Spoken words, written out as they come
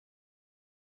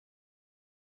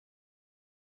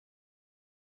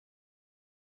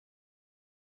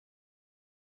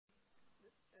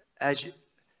As you,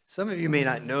 some of you may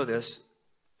not know this,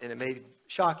 and it may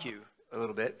shock you a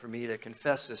little bit for me to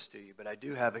confess this to you, but I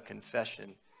do have a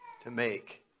confession to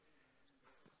make.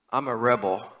 I'm a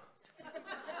rebel.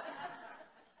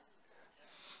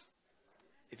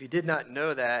 If you did not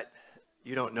know that,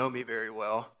 you don't know me very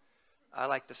well. I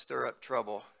like to stir up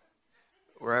trouble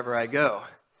wherever I go.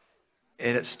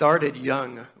 And it started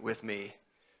young with me.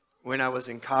 When I was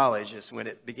in college is when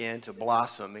it began to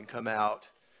blossom and come out.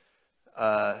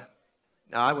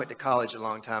 Now, I went to college a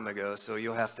long time ago, so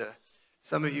you'll have to,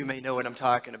 some of you may know what I'm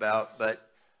talking about, but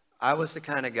I was the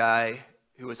kind of guy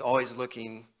who was always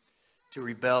looking to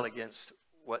rebel against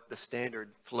what the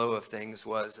standard flow of things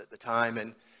was at the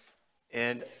time.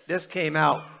 And this came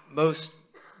out most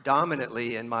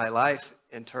dominantly in my life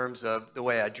in terms of the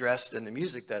way I dressed and the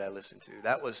music that I listened to.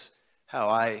 That was how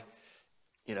I,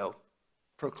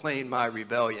 proclaimed my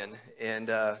rebellion. And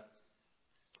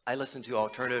I listened to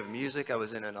alternative music. I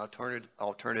was in an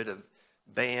alternative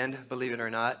band, believe it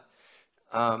or not.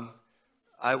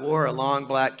 I wore a long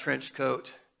black trench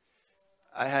coat.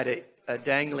 I had a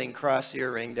dangling cross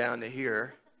earring down to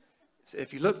here. So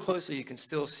if you look closely, you can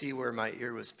still see where my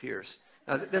ear was pierced.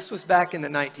 Now, this was back in the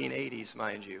 1980s,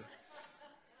 mind you.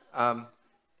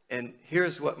 And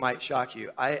here's what might shock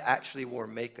you. I actually wore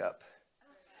makeup.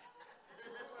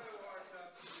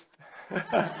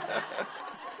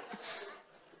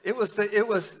 It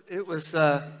was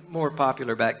more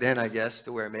popular back then, I guess,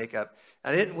 to wear makeup.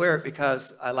 I didn't wear it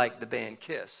because I liked the band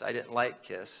Kiss. I didn't like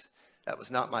Kiss. That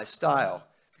was not my style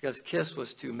because Kiss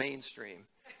was too mainstream.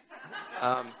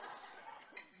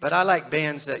 But I like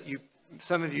bands that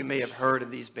some of you may have heard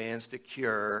of these bands, The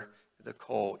Cure, The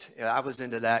Cult. I was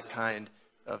into that kind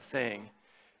of thing.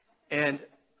 And,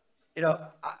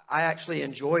 I actually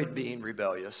enjoyed being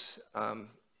rebellious.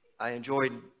 I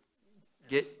enjoyed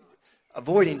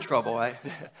avoiding trouble.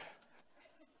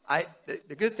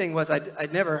 The good thing was I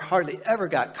never hardly ever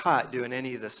got caught doing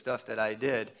any of the stuff that I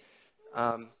did.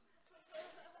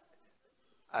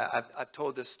 I've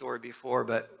told this story before,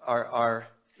 but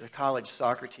the college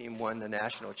soccer team won the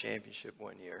national championship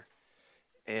one year.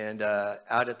 And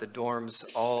out at the dorms,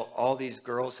 all these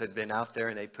girls had been out there,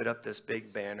 and they put up this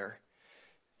big banner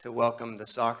to welcome the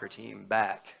soccer team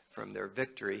back from their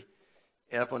victory.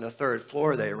 And up on the third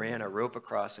floor, they ran a rope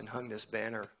across and hung this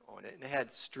banner on it. And it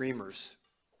had streamers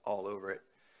all over it.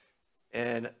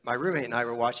 And my roommate and I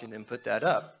were watching them put that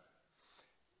up.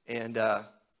 And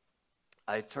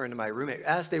I turned to my roommate.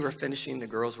 As they were finishing, the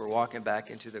girls were walking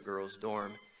back into the girls'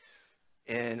 dorm.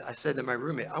 And I said to my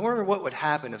roommate, I wonder what would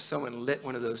happen if someone lit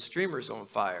one of those streamers on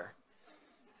fire.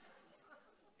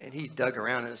 And he dug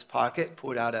around in his pocket,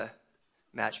 pulled out a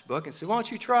matchbook, and said, why don't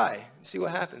you try and see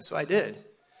what happens? So I did.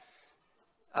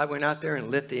 I went out there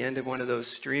and lit the end of one of those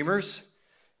streamers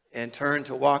and turned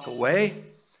to walk away.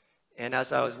 And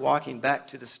as I was walking back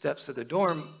to the steps of the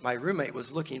dorm, my roommate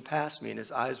was looking past me, and his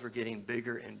eyes were getting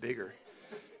bigger and bigger.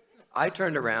 I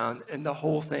turned around, and the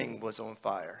whole thing was on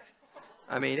fire.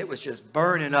 I mean, it was just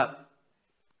burning up.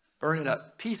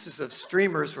 Pieces of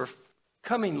streamers were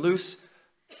coming loose.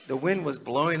 The wind was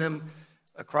blowing them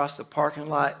across the parking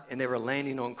lot, and they were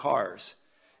landing on cars.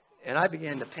 And I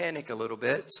began to panic a little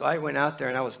bit, so I went out there,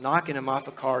 and I was knocking them off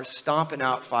of cars, stomping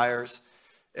out fires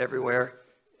everywhere.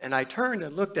 And I turned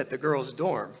and looked at the girls'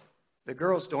 dorm. The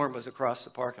girls' dorm was across the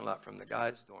parking lot from the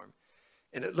guys' dorm.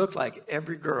 And it looked like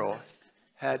every girl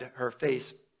had her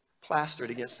face plastered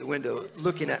against the window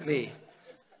looking at me.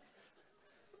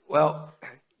 Well,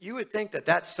 you would think that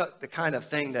that's the kind of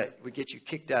thing that would get you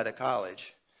kicked out of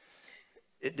college.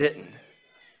 It didn't.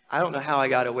 I don't know how I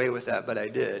got away with that, but I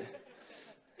did.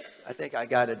 I think I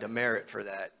got a demerit for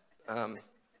that.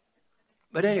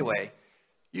 But anyway,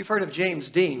 you've heard of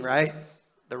James Dean, right?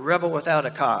 The rebel without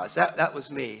a cause. That was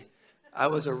me. I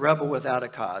was a rebel without a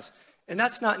cause. And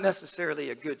that's not necessarily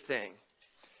a good thing.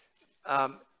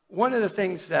 One of the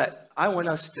things that I want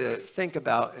us to think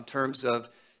about in terms of,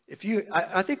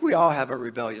 I think we all have a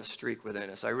rebellious streak within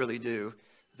us. I really do.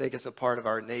 I think it's a part of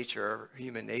our nature, our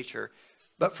human nature.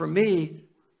 But for me,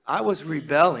 I was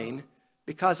rebelling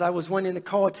because I was wanting to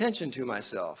call attention to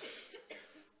myself.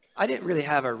 I didn't really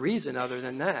have a reason other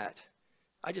than that.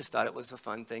 I just thought it was a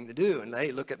fun thing to do. And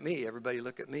hey, look at me. Everybody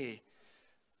look at me.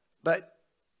 But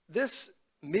this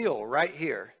meal right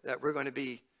here that we're going to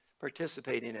be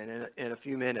participating in a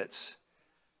few minutes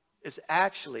is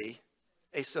actually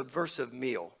a subversive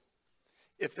meal.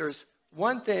 If there's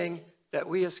one thing that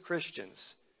we as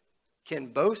Christians can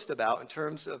boast about in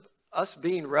terms of us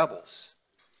being rebels,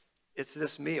 it's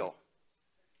this meal.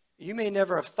 You may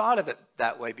never have thought of it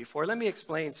that way before. Let me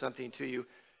explain something to you.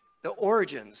 The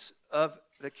origins of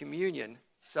the communion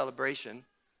celebration,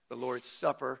 the Lord's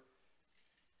Supper,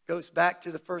 goes back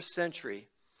to the first century,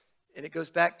 and it goes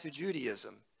back to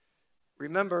Judaism.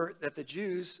 Remember that the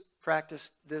Jews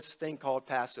practiced this thing called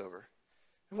Passover.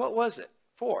 And what was it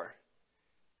for?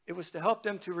 It was to help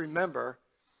them to remember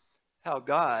how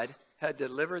God had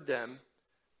delivered them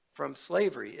from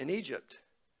slavery in Egypt,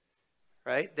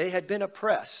 right? They had been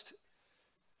oppressed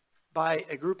by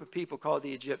a group of people called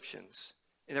the Egyptians,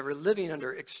 and they were living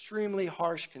under extremely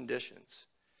harsh conditions.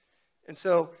 And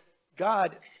so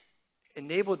God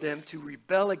enabled them to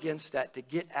rebel against that, to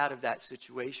get out of that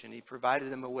situation. He provided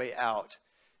them a way out.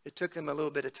 It took them a little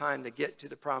bit of time to get to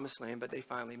the promised land, but they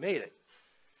finally made it.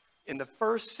 In the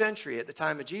first century, at the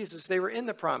time of Jesus, they were in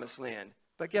the promised land.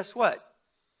 But guess what?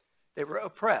 They were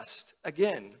oppressed,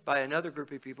 again, by another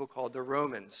group of people called the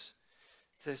Romans.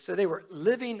 So they were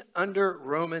living under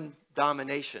Roman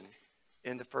domination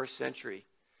in the first century.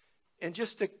 And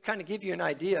just to kind of give you an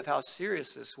idea of how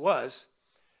serious this was,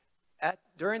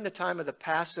 during the time of the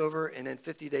Passover and then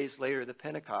 50 days later, the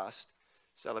Pentecost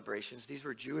celebrations, these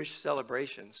were Jewish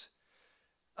celebrations.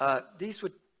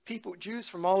 Jews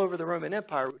from all over the Roman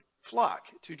Empire would flock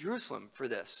to Jerusalem for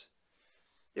this.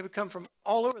 They would come from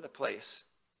all over the place.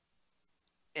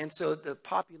 And so the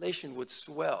population would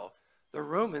swell. The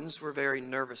Romans were very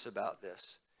nervous about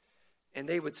this. And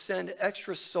they would send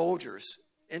extra soldiers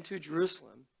into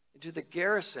Jerusalem, into the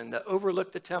garrison that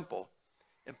overlooked the temple,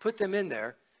 and put them in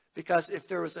there, because if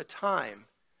there was a time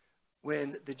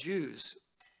when the Jews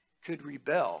could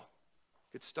rebel,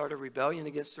 could start a rebellion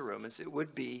against the Romans, it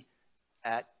would be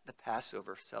at the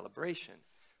Passover celebration.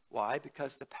 Why?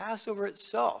 Because the Passover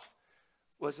itself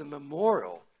was a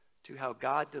memorial to how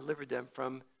God delivered them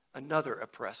from another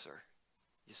oppressor,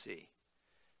 you see.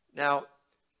 Now,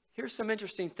 here's some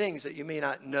interesting things that you may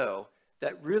not know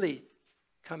that really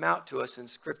come out to us in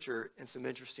Scripture in some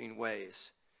interesting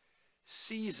ways.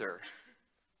 Caesar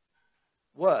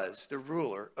was the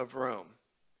ruler of Rome.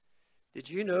 Did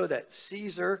you know that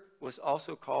Caesar was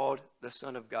also called the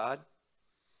Son of God?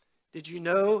 Did you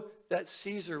know that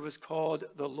Caesar was called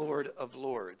the Lord of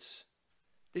Lords?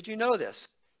 Did you know this?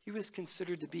 He was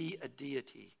considered to be a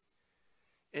deity.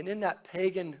 And in that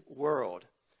pagan world,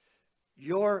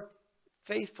 your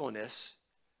faithfulness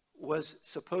was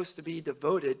supposed to be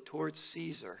devoted towards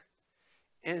Caesar.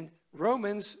 And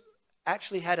Romans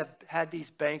actually had these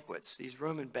banquets, these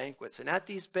Roman banquets. And at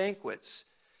these banquets,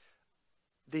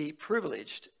 the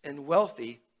privileged and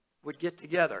wealthy would get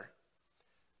together.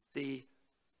 The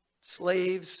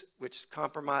slaves, which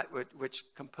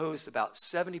composed about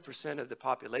 70% of the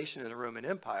population in the Roman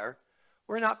Empire,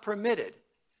 were not permitted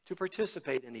to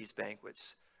participate in these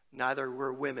banquets. Neither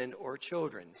were women or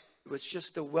children. It was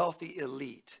just the wealthy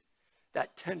elite,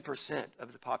 that 10%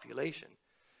 of the population.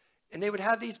 And they would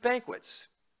have these banquets.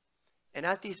 And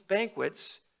at these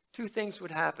banquets, two things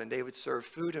would happen. They would serve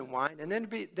food and wine, and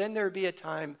then there would be a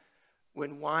time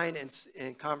when wine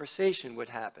and conversation would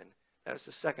happen. That was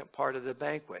the second part of the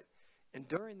banquet. And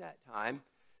during that time,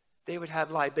 they would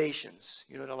have libations.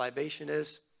 You know what a libation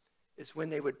is? It's when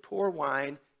they would pour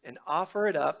wine and offer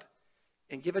it up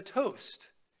and give a toast.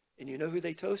 And you know who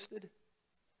they toasted?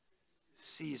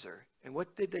 Caesar. And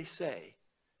what did they say?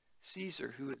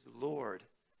 Caesar, who is Lord,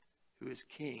 who is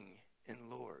King and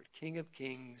Lord, King of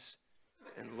kings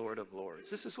and Lord of lords.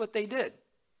 This is what they did.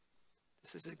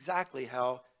 This is exactly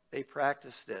how they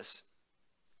practiced this.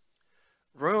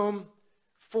 Rome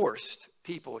forced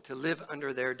people to live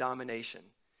under their domination,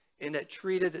 and it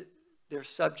treated their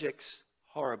subjects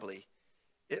horribly.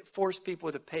 It forced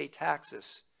people to pay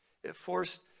taxes. It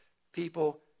forced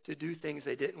people to do things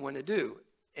they didn't want to do.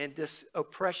 And this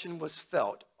oppression was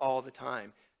felt all the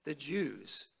time. The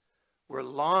Jews were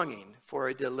longing for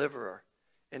a deliverer,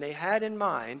 and they had in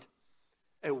mind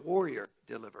a warrior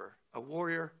deliverer, a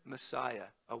warrior Messiah,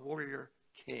 a warrior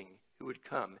king who would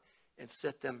come and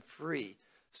set them free.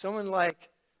 Someone like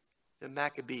the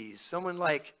Maccabees, someone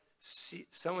like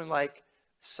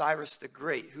Cyrus the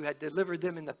Great, who had delivered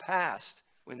them in the past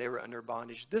when they were under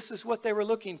bondage. This is what they were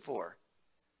looking for.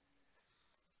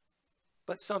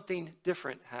 But something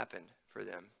different happened for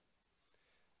them.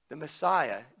 The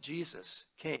Messiah, Jesus,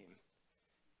 came,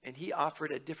 and he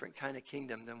offered a different kind of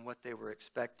kingdom than what they were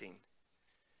expecting.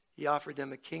 He offered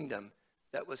them a kingdom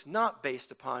that was not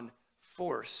based upon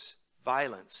force,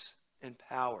 violence, and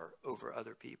power over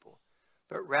other people,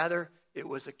 but rather it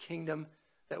was a kingdom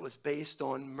that was based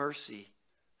on mercy,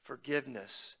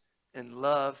 forgiveness, and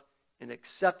love and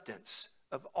acceptance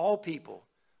of all people,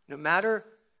 no matter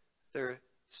their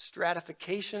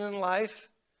stratification in life,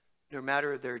 no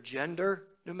matter their gender,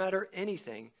 no matter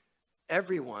anything.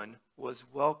 Everyone was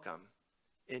welcome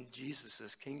in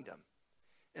Jesus' kingdom.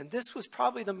 And this was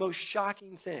probably the most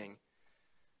shocking thing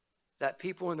that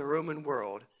people in the Roman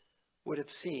world would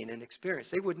have seen and experienced.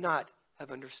 They would not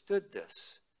have understood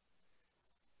this.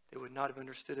 They would not have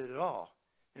understood it at all.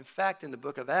 In fact, in the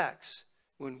book of Acts,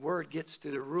 when word gets to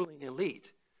the ruling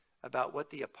elite about what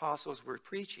the apostles were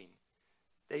preaching,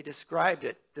 they described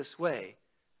it this way.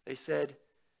 They said,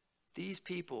 these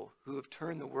people who have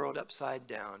turned the world upside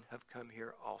down have come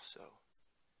here also.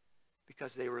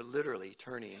 Because they were literally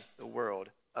turning the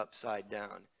world upside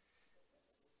down.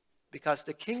 Because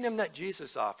the kingdom that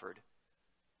Jesus offered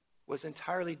was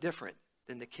entirely different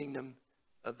than the kingdom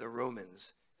of the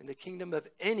Romans and the kingdom of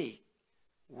any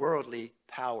worldly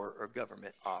power or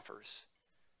government offers.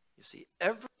 You see,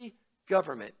 every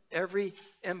government, every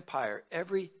empire,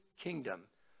 every kingdom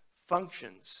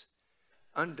functions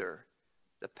under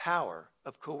the power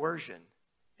of coercion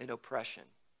and oppression.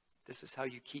 This is how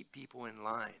you keep people in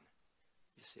line,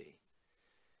 you see.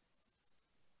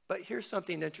 But here's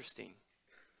something interesting.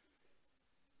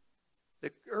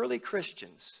 The early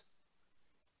Christians,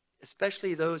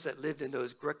 especially those that lived in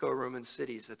those Greco-Roman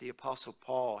cities that the Apostle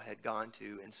Paul had gone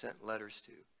to and sent letters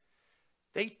to,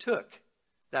 they took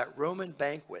that Roman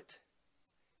banquet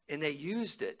and they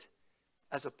used it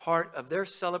as a part of their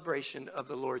celebration of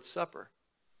the Lord's Supper.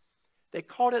 They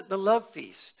called it the love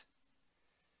feast.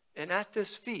 And at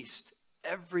this feast,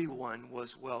 everyone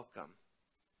was welcome.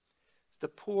 The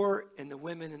poor and the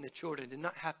women and the children did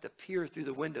not have to peer through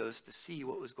the windows to see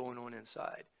what was going on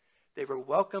inside. They were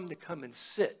welcome to come and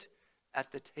sit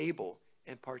at the table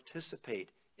and participate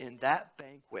in that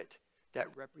banquet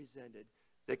that represented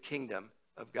the kingdom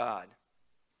of God,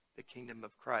 the kingdom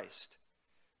of Christ.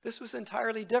 This was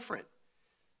entirely different.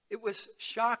 It was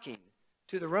shocking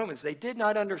to the Romans. They did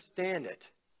not understand it.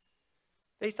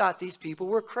 They thought these people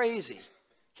were crazy.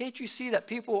 Can't you see that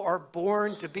people are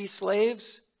born to be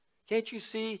slaves? Can't you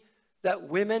see that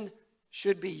women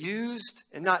should be used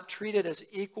and not treated as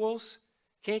equals?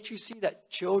 Can't you see that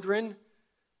children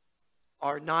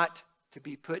are not to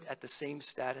be put at the same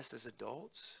status as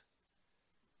adults?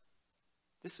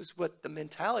 This is what the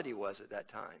mentality was at that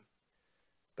time.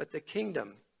 But the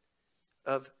kingdom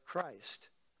of Christ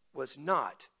was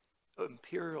not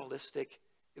imperialistic.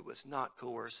 It was not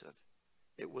coercive.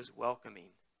 It was welcoming.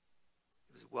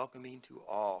 It was welcoming to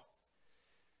all.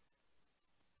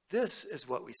 This is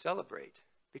what we celebrate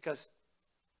because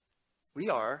we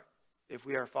are, if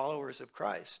we are followers of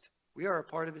Christ, we are a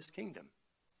part of his kingdom.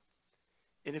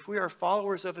 And if we are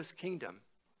followers of his kingdom,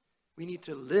 we need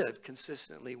to live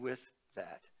consistently with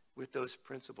that, with those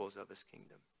principles of his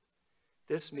kingdom.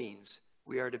 This means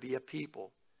we are to be a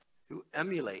people who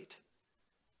emulate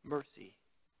mercy,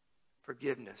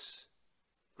 forgiveness,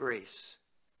 grace,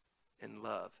 and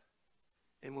love.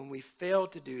 And when we fail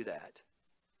to do that,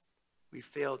 we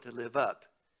fail to live up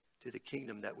to the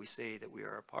kingdom that we say that we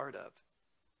are a part of.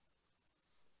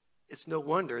 It's no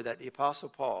wonder that the Apostle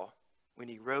Paul, when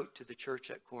he wrote to the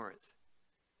church at Corinth,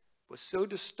 was so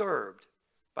disturbed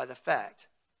by the fact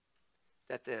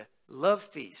that the love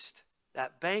feast,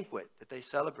 that banquet that they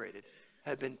celebrated,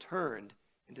 had been turned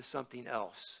into something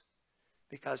else.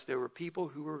 Because there were people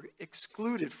who were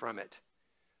excluded from it,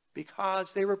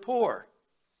 because they were poor,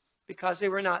 because they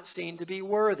were not seen to be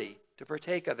worthy to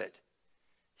partake of it.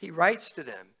 He writes to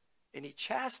them and he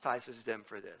chastises them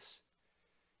for this.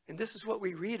 And this is what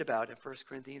we read about in 1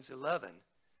 Corinthians 11.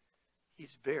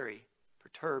 He's very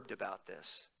perturbed about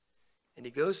this. And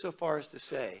he goes so far as to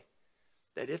say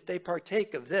that if they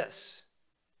partake of this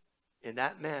in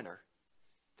that manner,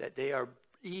 that they are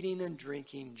eating and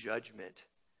drinking judgment,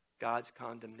 God's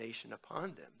condemnation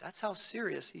upon them. That's how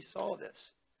serious he saw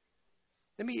this.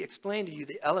 Let me explain to you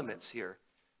the elements here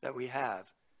that we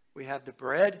have. We have the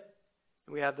bread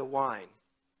and we have the wine.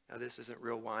 Now this isn't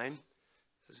real wine.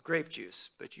 This is grape juice,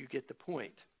 but you get the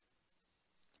point.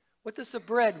 What does the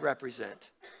bread represent?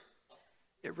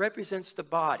 It represents the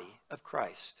body of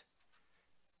Christ.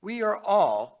 We are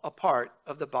all a part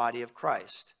of the body of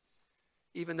Christ.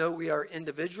 Even though we are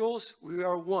individuals, we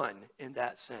are one in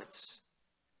that sense.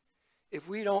 If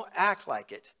we don't act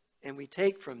like it and we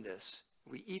take from this,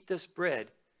 we eat this bread,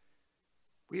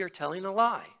 we are telling a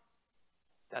lie.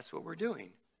 That's what we're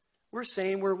doing. We're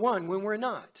saying we're one when we're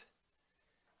not.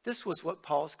 This was what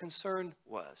Paul's concern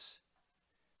was.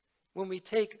 When we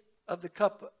take of the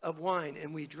cup of wine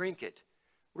and we drink it,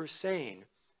 we're saying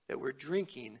that we're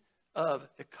drinking of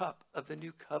the cup of the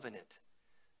new covenant.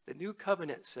 The new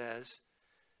covenant says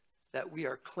that we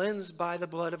are cleansed by the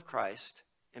blood of Christ,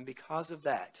 and because of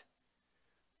that,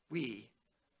 we,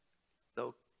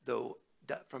 though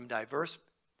from diverse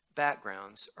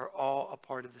backgrounds, are all a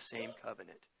part of the same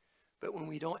covenant. But when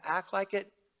we don't act like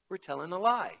it, we're telling a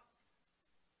lie.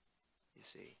 You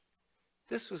see,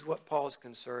 This was what Paul's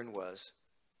concern was.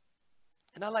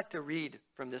 And I'd like to read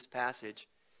from this passage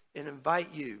and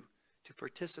invite you to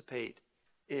participate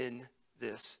in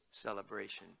this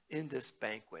celebration, in this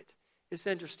banquet. It's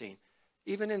interesting.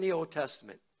 Even in the Old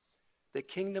Testament, the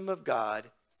kingdom of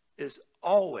God is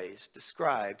always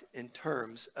described in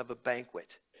terms of a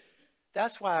banquet.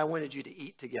 That's why I wanted you to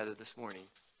eat together this morning,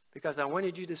 because I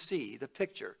wanted you to see the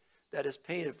picture that is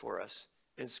painted for us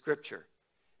in Scripture.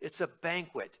 It's a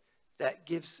banquet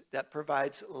that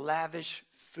provides lavish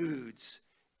foods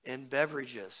and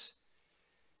beverages.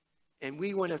 And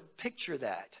we want to picture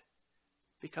that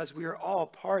because we are all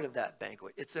part of that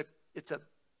banquet. It's a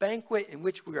banquet in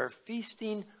which we are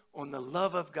feasting on the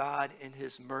love of God and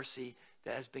his mercy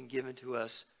that has been given to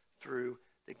us through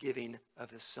the giving of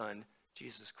his Son,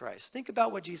 Jesus Christ. Think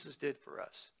about what Jesus did for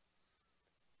us.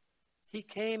 He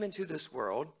came into this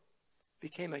world,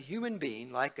 became a human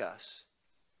being like us.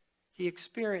 He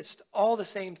experienced all the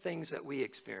same things that we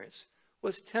experience,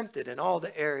 was tempted in all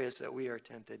the areas that we are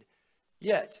tempted,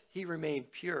 yet he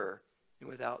remained pure and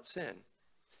without sin.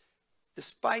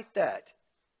 Despite that,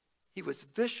 he was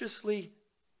viciously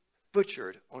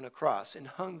butchered on a cross and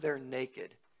hung there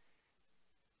naked.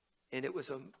 And it was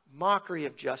a mockery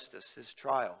of justice, his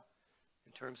trial,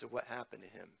 in terms of what happened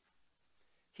to him.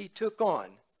 He took on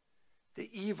the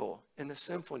evil and the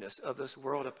sinfulness of this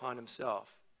world upon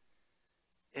himself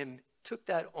and took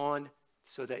that on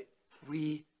so that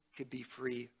we could be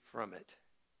free from it,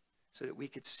 so that we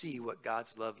could see what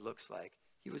God's love looks like.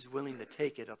 He was willing to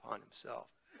take it upon himself.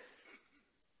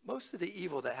 Most of the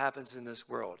evil that happens in this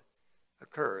world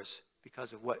occurs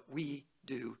because of what we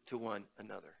do to one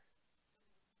another.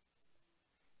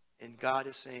 And God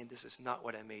is saying, this is not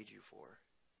what I made you for.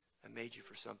 I made you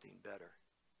for something better.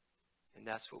 And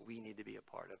that's what we need to be a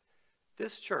part of.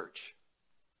 This church,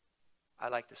 I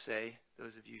like to say,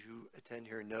 those of you who attend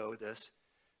here know this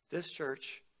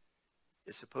church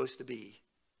is supposed to be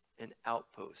an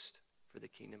outpost for the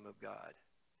kingdom of God,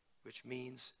 which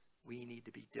means we need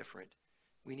to be different.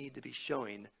 We need to be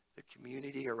showing the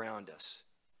community around us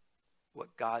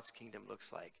what God's kingdom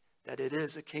looks like, that it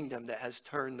is a kingdom that has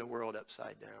turned the world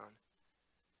upside down.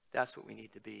 That's what we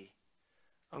need to be.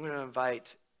 I'm going to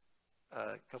invite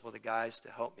a couple of the guys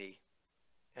to help me,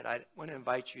 and I want to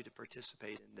invite you to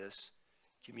participate in this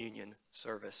communion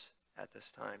service at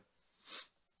this time.